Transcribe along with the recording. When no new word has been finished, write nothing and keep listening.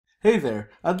Hey there,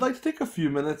 I'd like to take a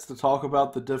few minutes to talk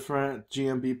about the different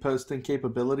GMB posting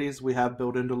capabilities we have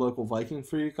built into Local Viking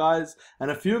for you guys,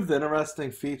 and a few of the interesting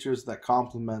features that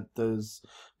complement those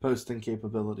posting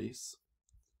capabilities.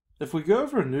 If we go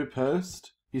over a new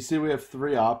post, you see we have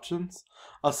three options.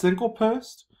 A single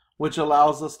post, which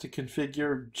allows us to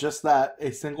configure just that, a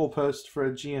single post for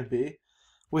a GMB.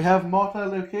 We have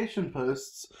multi-location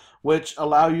posts, which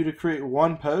allow you to create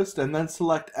one post and then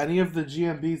select any of the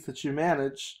GMBs that you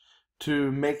manage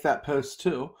to make that post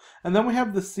too. And then we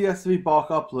have the CSV bulk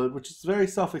upload, which is very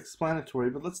self-explanatory,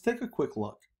 but let's take a quick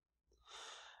look.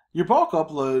 Your bulk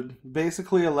upload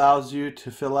basically allows you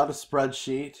to fill out a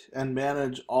spreadsheet and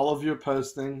manage all of your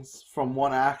postings from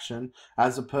one action,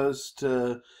 as opposed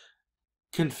to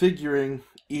configuring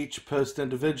each post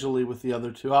individually with the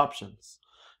other two options.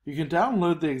 You can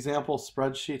download the example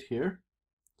spreadsheet here,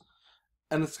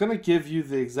 and it's going to give you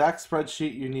the exact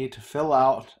spreadsheet you need to fill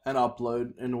out and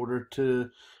upload in order to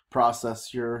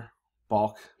process your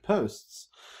bulk posts.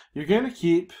 You're going to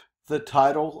keep the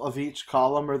title of each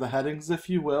column, or the headings if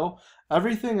you will.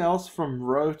 Everything else from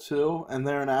row 2 and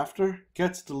thereafter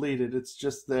gets deleted. It's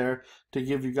just there to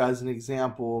give you guys an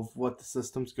example of what the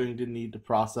system's going to need to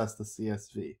process the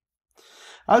CSV.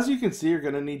 As you can see, you're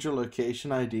going to need your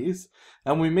location IDs,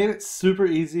 and we made it super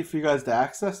easy for you guys to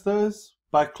access those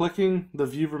by clicking the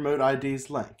View Remote IDs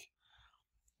link.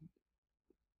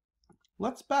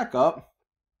 Let's back up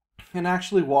and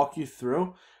actually walk you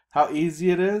through how easy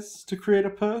it is to create a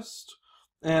post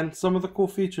and some of the cool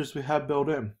features we have built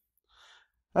in.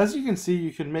 As you can see,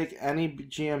 you can make any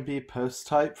GMB post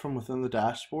type from within the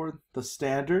dashboard. The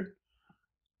standard,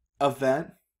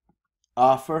 event,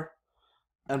 offer,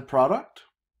 and product.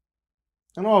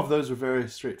 And all of those are very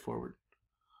straightforward.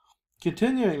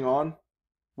 Continuing on,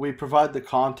 we provide the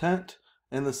content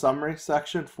in the summary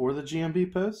section for the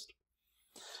GMB post.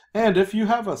 And if you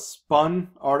have a spun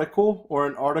article or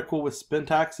an article with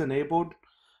spintax enabled,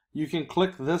 you can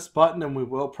click this button and we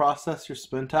will process your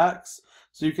spintax.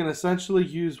 So you can essentially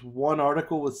use one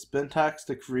article with spintax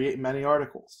to create many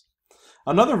articles.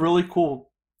 Another really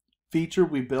cool feature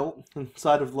we built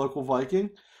inside of Local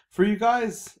Viking for you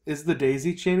guys is the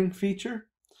daisy chaining feature.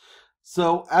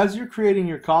 So as you're creating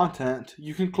your content,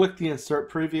 you can click the Insert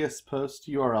Previous Post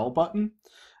URL button,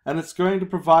 and it's going to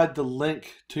provide the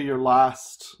link to your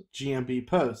last GMB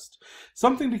post.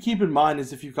 Something to keep in mind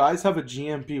is if you guys have a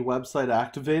GMB website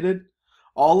activated,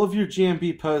 all of your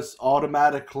GMB posts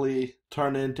automatically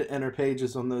turn into inner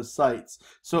pages on those sites,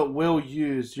 so it will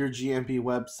use your GMB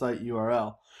website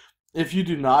URL. If you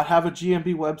do not have a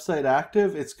GMB website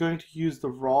active, it's going to use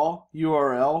the raw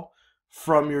URL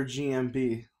from your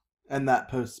GMB and that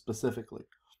post specifically.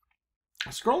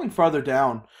 Scrolling farther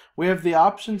down, we have the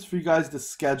options for you guys to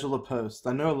schedule a post.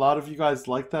 I know a lot of you guys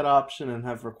like that option and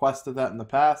have requested that in the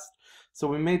past, so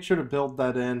we made sure to build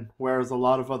that in, whereas a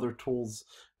lot of other tools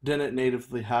didn't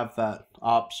natively have that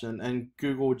option, and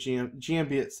Google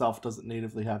GMB itself doesn't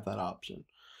natively have that option.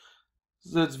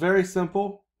 So it's very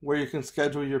simple, where you can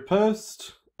schedule your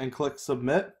post and click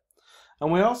submit.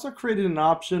 And we also created an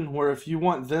option where if you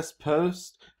want this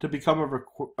post to become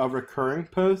a recurring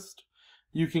post,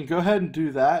 you can go ahead and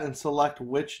do that and select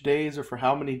which days or for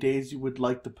how many days you would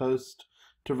like the post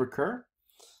to recur.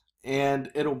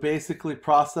 And it'll basically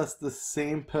process the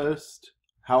same post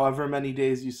however many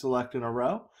days you select in a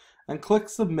row, and click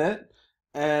submit.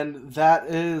 And that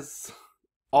is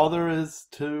all there is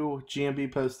to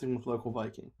GMB posting with Local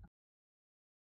Viking.